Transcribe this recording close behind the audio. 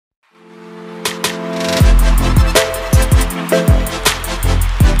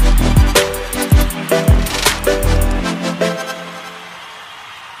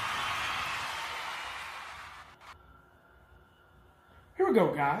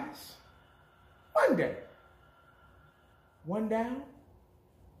go, guys. Monday. One down.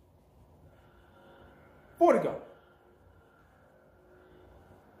 4 to go.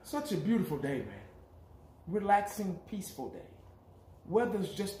 Such a beautiful day, man. Relaxing, peaceful day. Weather's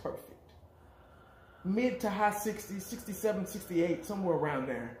just perfect. Mid to high 60s, 67, 68, somewhere around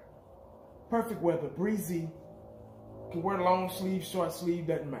there. Perfect weather, breezy. Can wear long sleeve, short sleeve,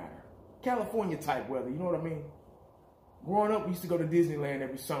 doesn't matter. California type weather, you know what I mean? Growing up, we used to go to Disneyland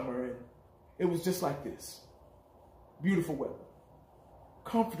every summer, and it was just like this. Beautiful weather.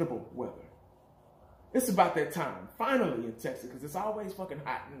 Comfortable weather. It's about that time, finally in Texas, because it's always fucking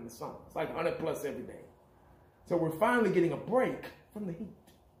hot in the summer. It's like 100 plus every day. So we're finally getting a break from the heat.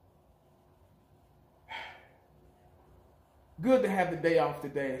 Good to have the day off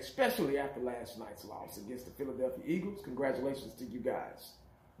today, especially after last night's loss against the Philadelphia Eagles. Congratulations to you guys.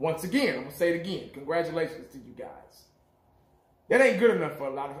 Once again, I'm going to say it again. Congratulations to you guys. That ain't good enough for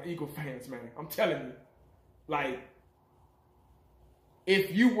a lot of Eagle fans, man. I'm telling you. Like,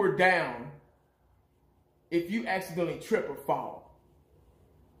 if you were down, if you accidentally trip or fall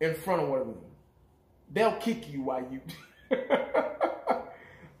in front of one of them, they'll kick you while you...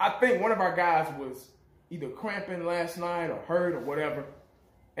 I think one of our guys was either cramping last night or hurt or whatever,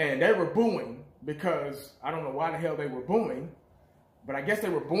 and they were booing because, I don't know why the hell they were booing, but I guess they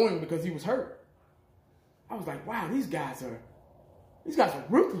were booing because he was hurt. I was like, wow, these guys are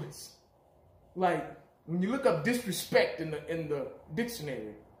ruthless. Like, when you look up disrespect in the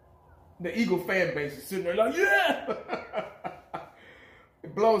dictionary, the Eagle fan base is sitting there like, yeah!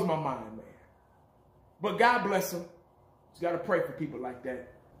 It blows my mind, man. But God bless them. Just got to pray for people like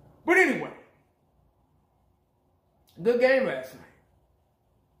that. But anyway, good game last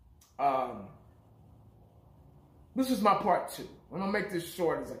night. This is my part 2. I'm going to make this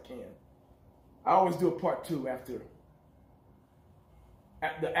short as I can. I always do a part 2 after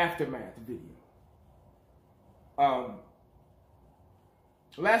the aftermath video.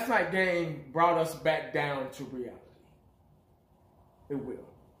 Last night's game brought us back down to reality. It will.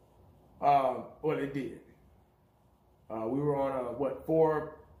 Well, it did. We were on a,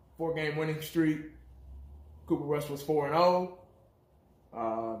 four-game winning streak. Cooper Rush was 4-0.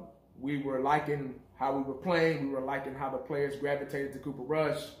 We were liking how we were playing. We were liking how the players gravitated to Cooper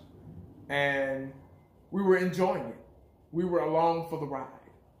Rush. And we were enjoying it. We were along for the ride.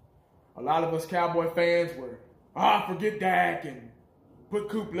 A lot of us Cowboy fans were, forget Dak and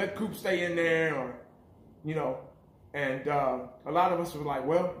let Coop stay in there, or, you know. And a lot of us were like,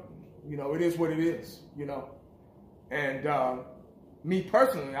 well, you know, it is what it is, you know. And me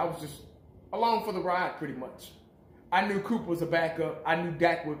personally, I was just along for the ride pretty much. I knew Coop was a backup. I knew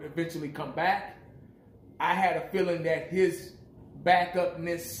Dak would eventually come back. I had a feeling that his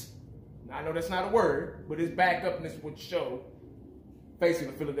backupness, I know that's not a word, but his backupness would show facing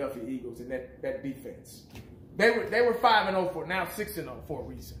the Philadelphia Eagles and that defense. They were 5-0 for now 6-0 for a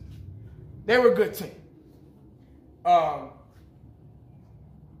reason. They were a good team. I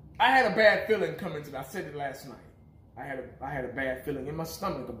had a bad feeling coming to. I said it last night. I had a bad feeling in my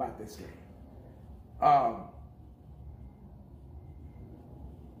stomach about this game.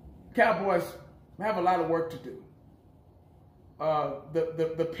 Cowboys have a lot of work to do.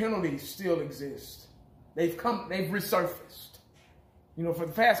 The penalties still exist. They've resurfaced. You know, for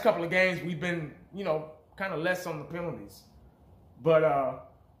the past couple of games, we've been, you know, kind of less on the penalties. But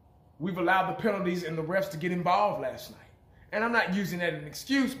we've allowed the penalties and the refs to get involved last night. And I'm not using that as an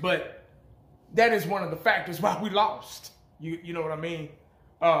excuse, but that is one of the factors why we lost. You know what I mean?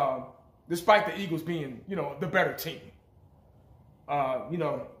 Despite the Eagles being, you know, the better team. You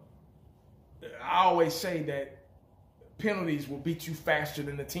know, I always say that penalties will beat you faster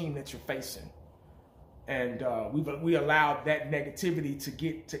than the team that you're facing. And we allowed that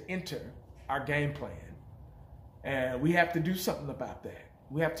negativity to enter our game plan. And we have to do something about that.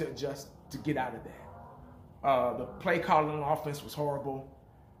 We have to adjust to get out of that. The play calling on offense was horrible.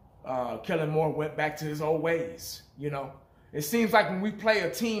 Kellen Moore went back to his old ways. You know, it seems like when we play a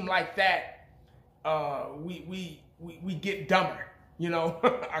team like that, we get dumber. You know,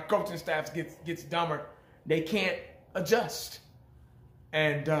 our coaching staff gets dumber. They can't adjust,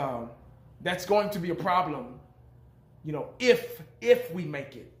 and that's going to be a problem. You know, if we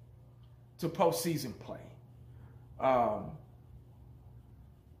make it to postseason play.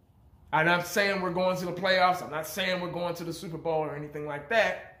 I'm not saying we're going to the playoffs. I'm not saying we're going to the Super Bowl or anything like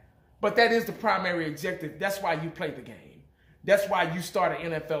that. But that is the primary objective. That's why you play the game. That's why you start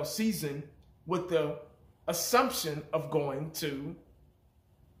an NFL season with the assumption of going to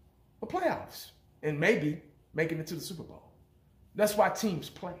the playoffs and maybe making it to the Super Bowl. That's why teams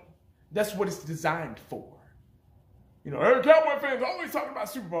play. That's what it's designed for. You know, every Cowboy fans always talking about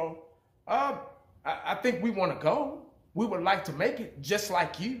Super Bowl. I think we want to go. We would like to make it, just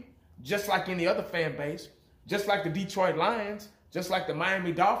like you, just like any other fan base, just like the Detroit Lions, just like the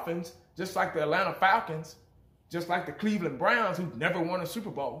Miami Dolphins, just like the Atlanta Falcons, just like the Cleveland Browns, who've never won a Super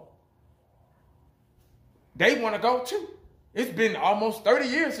Bowl. They want to go too. It's been almost 30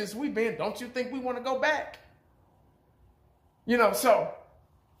 years since we've been. Don't you think we want to go back? You know, so,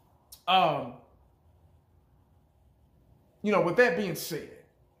 you know, with that being said,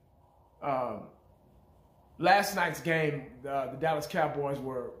 last night's game, the Dallas Cowboys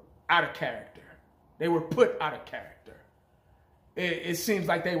were out of character. They were put out of character. It seems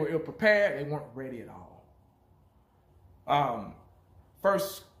like they were ill-prepared. They weren't ready at all.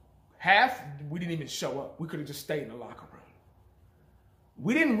 First half, we didn't even show up. We could have just stayed in the locker room.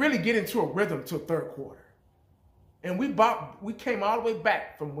 We didn't really get into a rhythm till third quarter. And we came all the way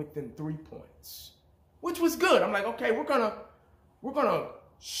back from within 3 points, which was good. I'm like, okay, we're gonna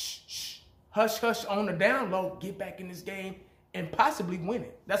hush on the down low, get back in this game, and possibly win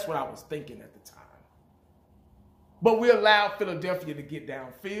it. That's what I was thinking at the time. But we allowed Philadelphia to get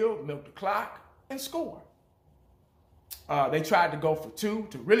downfield, milk the clock, and score. They tried to go for 2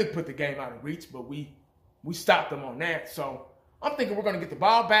 to really put the game out of reach, but we stopped them on that. So I'm thinking we're gonna get the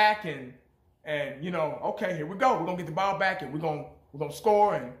ball back and you know, okay, here we go. We're gonna get the ball back and we're gonna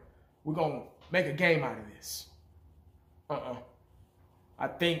score and we're gonna make a game out of this. I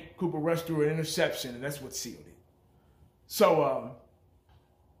think Cooper rushed through an interception, and that's what sealed it. So,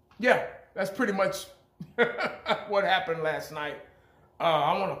 yeah, that's pretty much what happened last night.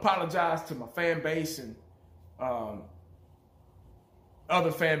 I want to apologize to my fan base and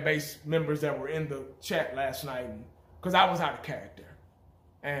other fan base members that were in the chat last night, because I was out of character.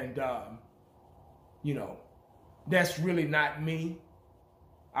 And, you know, that's really not me.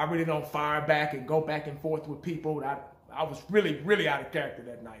 I really don't fire back and go back and forth with people. I was really, really out of character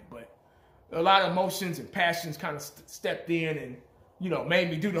that night. But a lot of emotions and passions kind of stepped in and, you know, made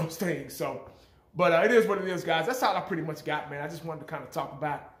me do those things. So, but it is what it is, guys. That's all I pretty much got, man. I just wanted to kind of talk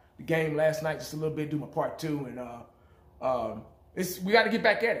about the game last night just a little bit, do my part 2. And we got to get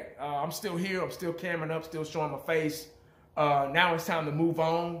back at it. I'm still here. I'm still camming up, still showing my face. Now it's time to move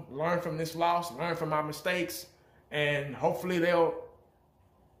on, learn from this loss, learn from my mistakes, and hopefully they'll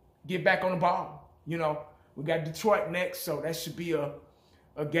get back on the ball. You know, we got Detroit next, so that should be a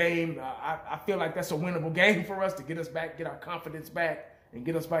game. I feel like that's a winnable game for us to get us back, get our confidence back, and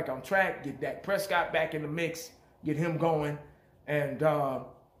get us back on track, get Dak Prescott back in the mix, get him going, and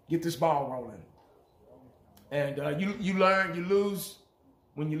get this ball rolling. And you learn, you lose.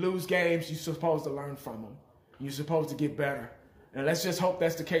 When you lose games, you're supposed to learn from them. You're supposed to get better. And let's just hope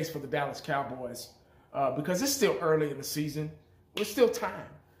that's the case for the Dallas Cowboys, because it's still early in the season. There's still time.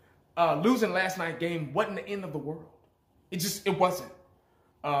 Losing last night's game wasn't the end of the world. It wasn't.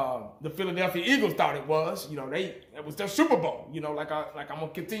 The Philadelphia Eagles thought it was. You know, it was their Super Bowl. You know, like I'm gonna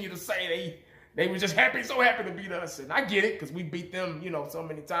continue to say, they were just so happy to beat us, and I get it because we beat them, you know, so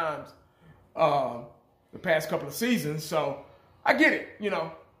many times the past couple of seasons. So I get it. You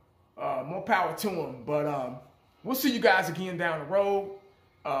know, more power to them. But we'll see you guys again down the road.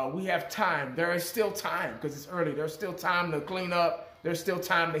 We have time. There is still time because it's early. There's still time to clean up. There's still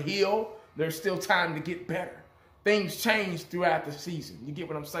time to heal. There's still time to get better. Things change throughout the season. You get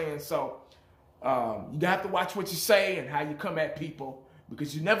what I'm saying? So you have to watch what you say and how you come at people,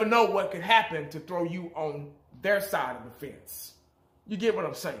 because you never know what could happen to throw you on their side of the fence. You get what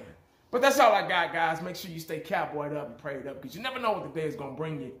I'm saying? But that's all I got, guys. Make sure you stay cowboyed up and prayed up, because you never know what the day is going to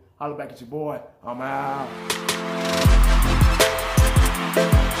bring you. Holler back at your boy. I'm out.